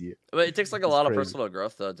no idea. but it takes like a It's lot of crazy. personal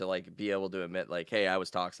growth though to like be able to admit like, hey, I was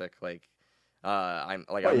toxic. Like, Oh I'm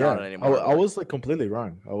not yeah, anymore. I Like, was like completely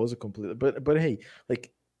wrong. I was a complete, but hey,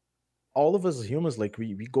 like all of us as humans, like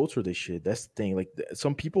we go through this shit. That's the thing. Like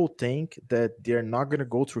some people think that they're not gonna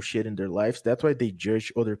go through shit in their lives. That's why they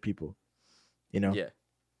judge other people. You know, yeah,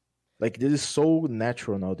 like this is so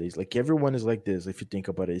natural nowadays. Like everyone is like this if you think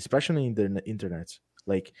about it, especially in the internet.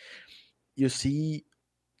 Like you see,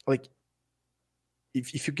 like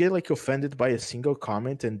if you get like offended by a single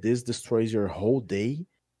comment and this destroys your whole day,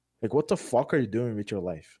 like what the fuck are you doing with your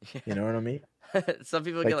life? You know what I mean? yeah. Some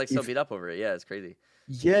people get Like like so if beat up over it. Yeah, it's crazy.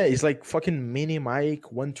 yeah, it's like fucking Mini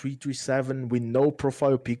Mike 1337 with no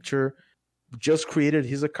profile picture just created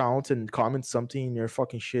his account and comment something in your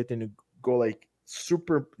fucking shit and you go like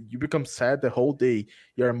super you become sad the whole day.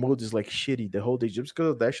 Your mood is like shitty the whole day just because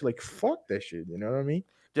of that shit. Like fuck that shit, you know what I mean?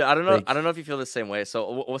 Dude, Like I don't know if you feel the same way.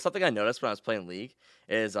 So, something I noticed when I was playing League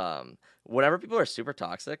is, whenever people are super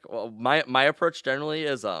toxic, well, my approach generally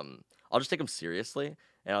is, I'll just take them seriously,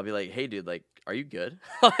 and I'll be like, "Hey, dude, like, are you good?"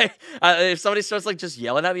 Like, if somebody starts like just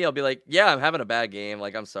yelling at me, I'll be like, "Yeah, I'm having a bad game.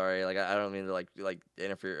 Like, I'm sorry. Like, I don't mean to like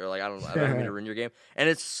interfere or like I don't mean to ruin your game." And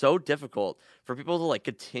it's so difficult for people to like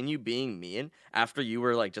continue being mean after you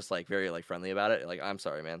were like just like very like friendly about it. Like, I'm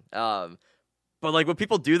sorry, man. But like when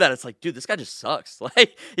people do that, it's like, dude, this guy just sucks.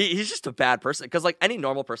 Like he's just a bad person. Because like any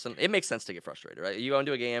normal person, it makes sense to get frustrated, right? You go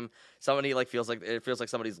into a game, somebody like feels like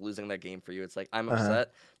somebody's losing that game for you. It's like I'm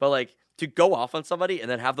upset, but like to go off on somebody and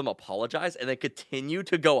then have them apologize and then continue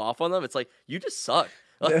to go off on them, it's like you just suck.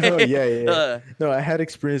 No, yeah. No, I had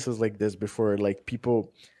experiences like this before. Like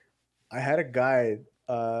people, I had a guy,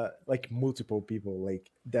 like multiple people,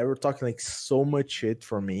 like that were talking like so much shit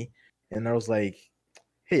for me, and I was like,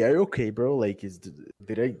 "Hey, are you okay, bro? Like,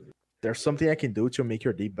 did I? There's something I can do to make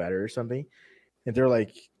your day better or something?" And they're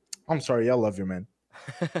like, "I'm sorry, I love you, man."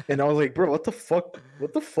 And I was like, "Bro, what the fuck?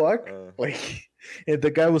 What the fuck?" Like, and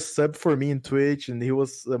the guy was sub for me in Twitch, and he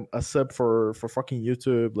was a sub for fucking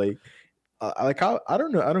YouTube, like. I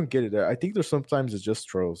don't know. I don't get it. I think there's sometimes it's just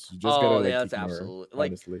trolls. You just gotta like that's ignore, absolutely like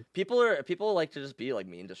honestly. people like to just be like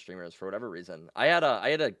mean to streamers for whatever reason. I had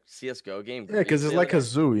a CS:GO game. Yeah, because it's like a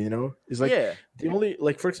zoo, you know. It's like yeah. the only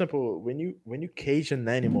like, for example, when you cage an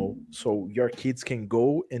animal, so your kids can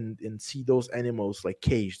go and see those animals like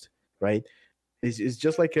caged, right? It's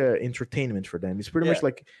just like a entertainment for them. It's pretty much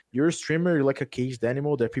like you're a streamer, you're like a caged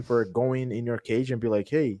animal that people are going in your cage and be like,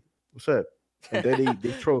 "Hey, what's up?" And then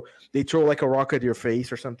they throw like a rock at your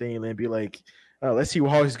face or something, and then be like, let's see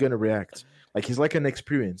how he's gonna react. Like he's like an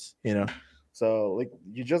experience, you know. So like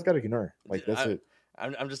you just gotta ignore. Like that's it.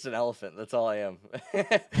 I'm just an elephant. That's all I am.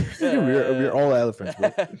 we're all elephants,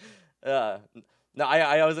 bro. No,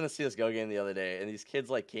 I was in a CS:GO game the other day, and these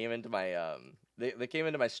kids like came into my they came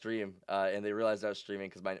into my stream and they realized I was streaming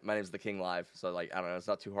because my name's The King Live, so like I don't know, it's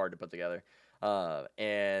not too hard to put together.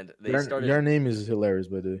 And they started. Your name is hilarious,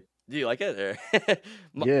 by the way. Do you like it?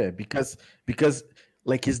 Yeah, because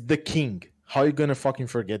like he's the king. How are you gonna fucking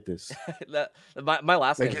forget this? my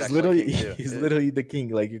last like name he's is literally King too. He's literally the king.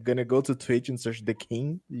 Like you're gonna go to Twitch and search the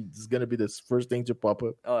king. It's gonna be the first thing to pop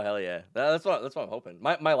up. Oh hell yeah, that's what I'm hoping.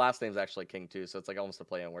 My last name's actually King too, so it's like almost a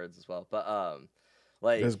play on words as well. But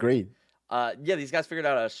like that's great. Yeah, these guys figured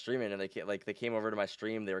out I was streaming, and they came over to my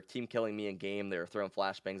stream. They were team killing me in game. They were throwing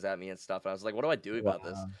flashbangs at me and stuff. And I was like, what do I do about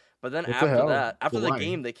this? But then after the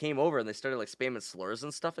game, they came over and they started like spamming slurs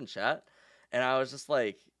and stuff in chat. And I was just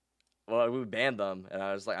like, well, we banned them. And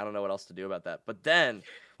I was like, I don't know what else to do about that. But then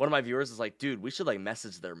one of my viewers is like, dude, we should like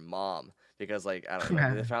message their mom because like I don't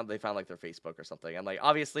know, they found like their Facebook or something. And like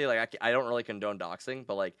obviously like I don't really condone doxing,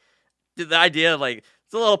 but like the idea of like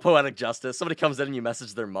it's a little poetic justice. Somebody comes in and you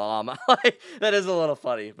message their mom. Like that is a little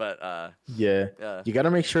funny, but yeah, you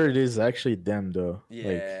gotta make sure it is actually them though.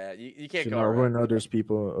 Yeah, like, you can't go ruin other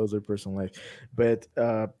person's life. But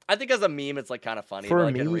I think as a meme, it's like kind of funny. But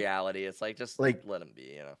like in reality, it's like just like let them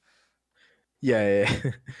be, you know. Yeah.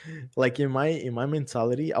 Like in my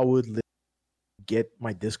mentality, I would get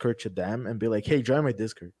my Discord to them and be like, "Hey, join my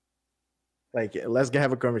Discord. Like, let's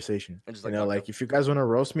have a conversation. And just like, you know, like if you guys want to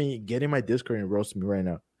roast me, get in my Discord and roast me right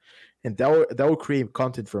now." And that will create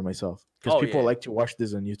content for myself because people like to watch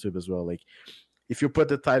this on YouTube as well. Like, if you put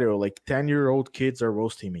the title like 10-year-old kids are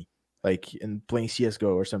roasting me, like and playing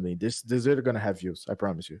CS:GO or something, this is gonna have views. I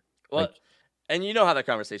promise you. Well, and you know how that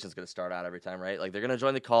conversation is gonna start out every time, right? Like they're gonna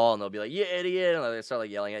join the call and they'll be like, "You idiot!" and they start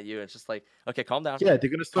like yelling at you. And it's just like, okay, calm down. Yeah, they're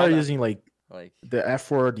gonna start using like the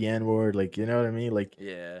F word, the N word, like you know what I mean? Like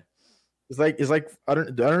yeah. It's like I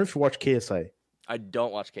don't know if you watch KSI. I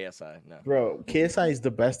don't watch KSI. No, bro. KSI is the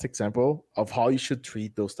best example of how you should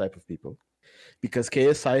treat those type of people, because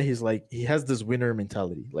KSI he has this winner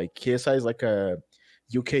mentality. Like KSI is like a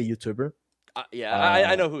UK YouTuber.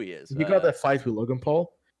 I know who he is. He got that fight with Logan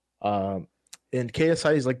Paul, and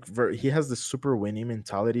KSI is like he has this super winning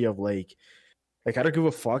mentality of like I don't give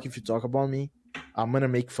a fuck if you talk about me. I'm gonna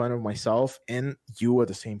make fun of myself and you at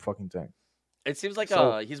the same fucking time. It seems like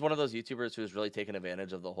he's one of those YouTubers who's really taken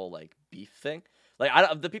advantage of the whole like beef thing.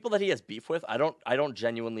 Like the people that he has beef with, I don't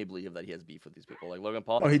genuinely believe that he has beef with these people. Like Logan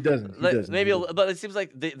Paul. Oh, he doesn't. But it seems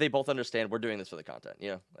like they both understand we're doing this for the content.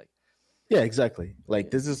 You know, like. Yeah, exactly.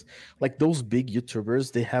 Like this is like those big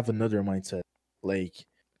YouTubers. They have another mindset. Like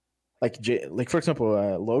for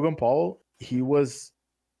example, Logan Paul. He was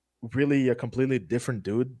really a completely different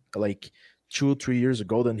dude. Like 2-3 years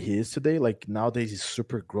ago than he is today. Like nowadays he's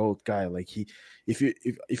super growth guy. Like if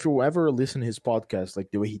you ever listen to his podcast,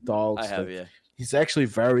 like the way he talks, he's actually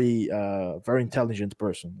very intelligent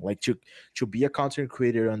person. Like to be a content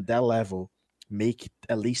creator on that level, make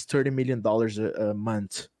at least $30 million a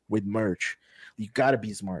month with merch, you gotta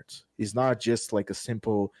be smart. It's not just like a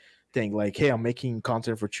simple thing like, hey, I'm making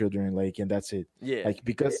content for children, like, and that's it. Yeah, like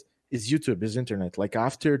because it's YouTube, it's internet. Like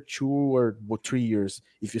after 2 or 3 years,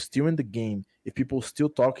 if you're still in the game, if people still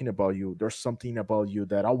talking about you, there's something about you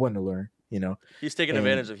that I want to learn. You know, he's taking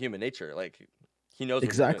advantage of human nature. Like He knows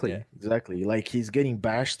what he's doing. Yeah. Exactly. Like he's getting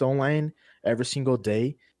bashed online every single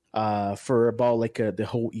day for about like the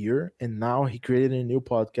whole year, and now he created a new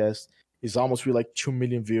podcast. He's almost with like 2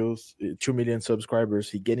 million views, 2 million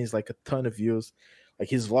subscribers. He getting like a ton of views. Like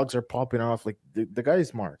his vlogs are popping off. Like the guy is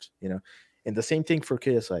smart, you know. And the same thing for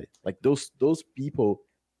KSI. Like those people,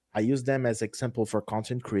 I use them as example for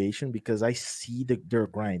content creation because I see their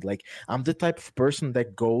grind. Like I'm the type of person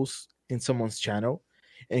that goes in someone's channel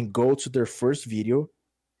and go to their first video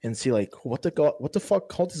and see like what the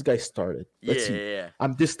fuck, how this guy started. Let's see. Yeah.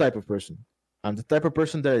 I'm this type of person. I'm the type of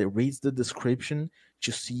person that reads the description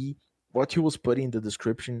to see what he was putting in the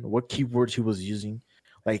description, what keywords he was using.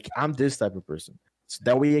 Like I'm this type of person. So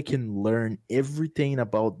that way I can learn everything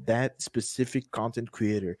about that specific content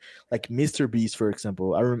creator. Like Mr. Beast, for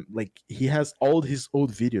example. Like he has all his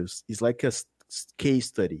old videos. It's like a case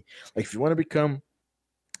study. Like if you want to become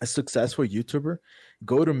a successful YouTuber,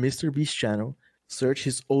 go to Mr. Beast channel, search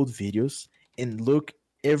his old videos, and look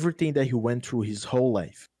everything that he went through his whole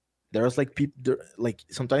life. There was like people like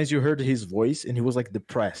sometimes you heard his voice and he was like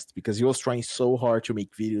depressed because he was trying so hard to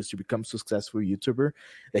make videos to become successful YouTuber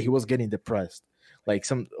that he was getting depressed. Like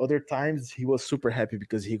some other times he was super happy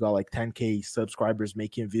because he got like 10K subscribers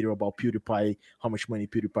making a video about PewDiePie, how much money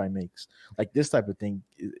PewDiePie makes. Like this type of thing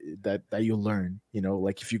that you learn, you know,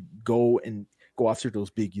 like if you go after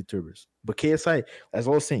those big YouTubers. But KSI, as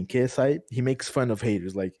I was saying, KSI, he makes fun of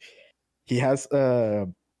haters. Like he has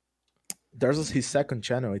there's his second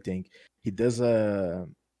channel, I think. He does a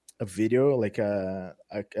video like a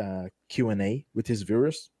Q&A with his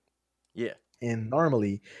viewers. Yeah. And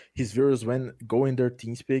normally his viewers when go in their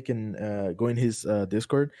TeamSpeak and go in his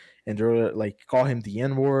Discord and they're like call him the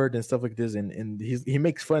N-word and stuff like this, and he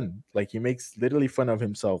makes fun, like he makes literally fun of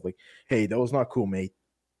himself, like, hey, that was not cool, mate.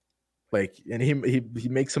 Like, and he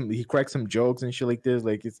makes some, he cracks some jokes and shit like this.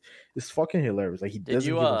 Like it's fucking hilarious. Like he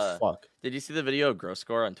doesn't give a fuck. Did you see the video of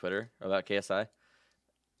Groscore on Twitter about KSI?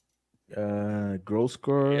 Gross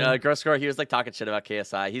score. Yeah, Groscore. He was like talking shit about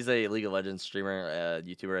KSI. He's a League of Legends streamer,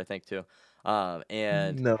 YouTuber, I think too.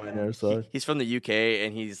 And No, I never saw it. he's from the UK,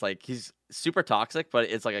 and he's super toxic, but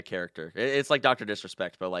it's like a character. It's like Doctor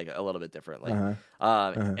Disrespect, but like a little bit different. Like,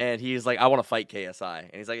 and he's like, I want to fight KSI,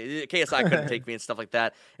 and he's like, KSI couldn't take me and stuff like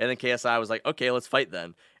that. And then KSI was like, okay, let's fight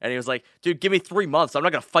then. And he was like, dude, give me 3 months. I'm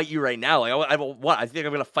not gonna fight you right now. Like, I think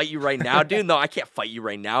I'm gonna fight you right now, dude. No, I can't fight you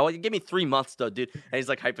right now. Give me 3 months though, dude. And he's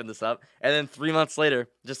like hyping this up. And then 3 months later,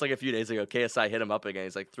 just like a few days ago, KSI hit him up again.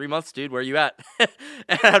 He's like, 3 months, dude. Where you at?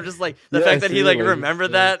 And I'm just like, the fact that he like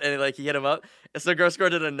remembered that and like he hit him up. And so Groscore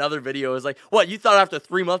did another video. It was like, what, you thought after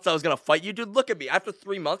 3 months I was gonna fight you, dude? Look at me. After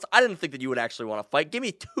 3 months, I didn't think that you would actually want to fight. Give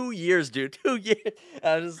me 2 years, dude. 2 years.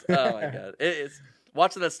 I was just, oh my god, it's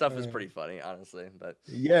watching that stuff is pretty funny, honestly. But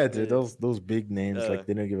yeah, dude, those big names, like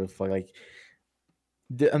they don't give a fuck. Like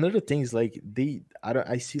another thing is like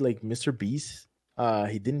I see like Mr. Beast.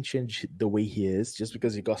 He didn't change the way he is just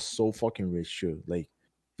because he got so fucking rich too. Like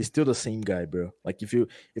he's still the same guy, bro. Like if you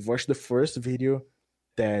watch the first video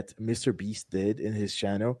that Mr. Beast did in his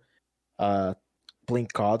channel, playing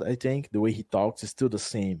COD, I think the way he talks is still the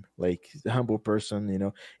same. Like he's a humble person, you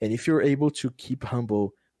know. And if you're able to keep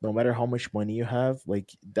humble, no matter how much money you have,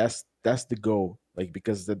 like that's the goal. Like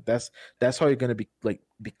because that's how you're gonna be like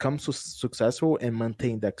become successful and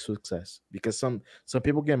maintain that success. Because some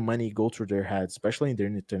people get money go through their heads, especially in the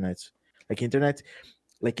internet. Like internet,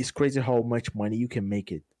 like it's crazy how much money you can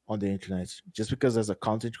make it on the internet. Just because as a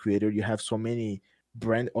content creator, you have so many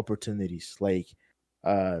brand opportunities. Like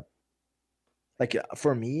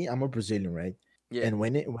for me, I'm a Brazilian, right? yeah, And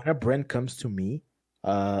when a brand comes to me,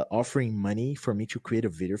 offering money for me to create a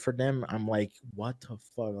video for them, I'm like, what the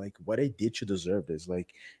fuck? Like, what I did to deserve this?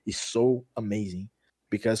 Like, it's so amazing.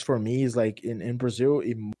 Because for me, it's like in Brazil,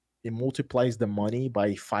 it multiplies the money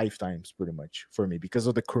by 5 times pretty much for me because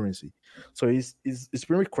of the currency. So it's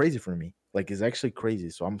pretty crazy for me. Like, it's actually crazy.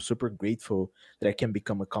 So I'm super grateful that I can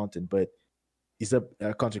become a content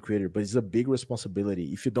creator, but it's a big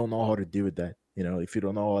responsibility if you don't know how to deal with that. You know, if you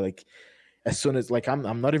don't know, like, as soon as like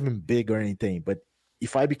I'm not even big or anything, but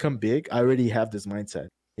if I become big, I already have this mindset.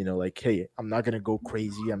 You know, like, hey, I'm not gonna go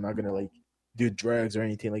crazy. I'm not gonna like do drugs or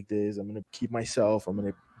anything like this. I'm gonna keep myself. I'm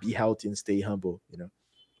gonna be healthy and stay humble. You know,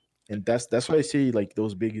 and that's why I see like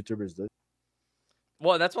those big YouTubers do.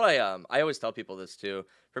 well, that's what I always tell people this too.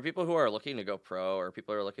 For people who are looking to go pro, or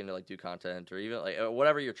people who are looking to like do content, or even like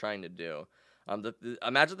whatever you're trying to do,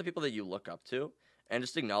 imagine the people that you look up to, and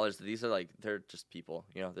just acknowledge that these are like they're just people.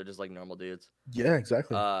 You know, they're just like normal dudes. Yeah,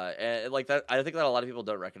 exactly. And like that, I think that a lot of people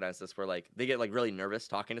don't recognize this. Where like they get like really nervous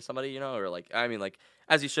talking to somebody, you know, or like I mean, like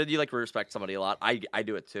as you should, you like respect somebody a lot. I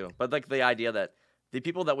do it too, but like the idea that the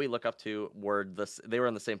people that we look up to were they were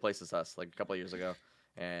in the same place as us like a couple of years ago,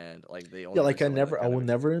 and like they Yeah, only like recently like I kind will of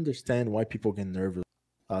never understand why people get nervous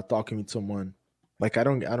talking with someone. Like I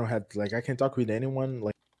don't have like I can talk with anyone.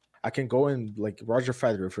 Like I can go and like Roger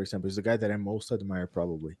Federer, for example, is the guy that I most admire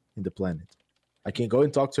probably in the planet. I can go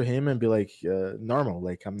and talk to him and be like normal.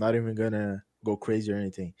 Like I'm not even gonna go crazy or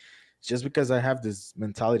anything. It's just because I have this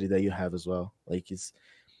mentality that you have as well. Like it's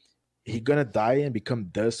he gonna die and become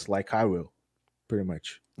dust like I will, pretty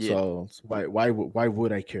much. yeah, So why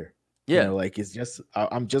would I care? You yeah. know, like it's just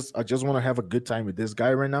I just want to have a good time with this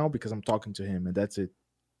guy right now because I'm talking to him and that's it.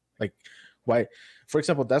 Like why for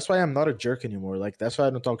example, that's why I'm not a jerk anymore. Like that's why I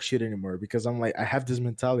don't talk shit anymore because I'm like I have this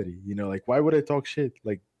mentality, you know, like why would I talk shit?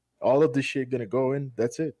 Like all of this shit gonna go in,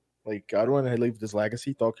 that's it. Like I don't want to leave this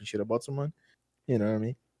legacy talking shit about someone. You know what I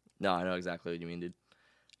mean? No, I know exactly what you mean, dude.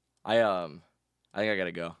 I think I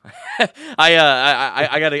gotta go.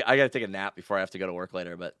 I gotta take a nap before I have to go to work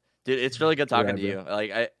later. But dude, it's really good talking Right, to bro. you.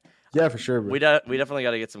 Like Yeah, for sure, bro. we definitely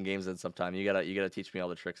gotta get some games in sometime. You gotta teach me all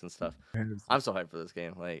the tricks and stuff. I'm so hyped for this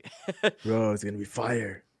game. Like, Bro, it's gonna be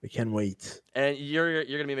fire. I can't wait. and you're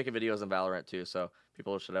gonna be making videos on Valorant too, so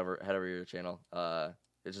people should ever head over to your channel.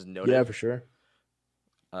 It's just Yeah, noted. for sure.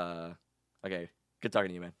 Okay, good talking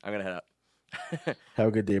to you, man. I'm gonna head out. Have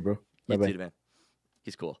a good day, bro. Bye You bye. too, man.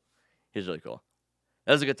 He's cool. He's really cool.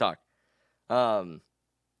 That was a good talk.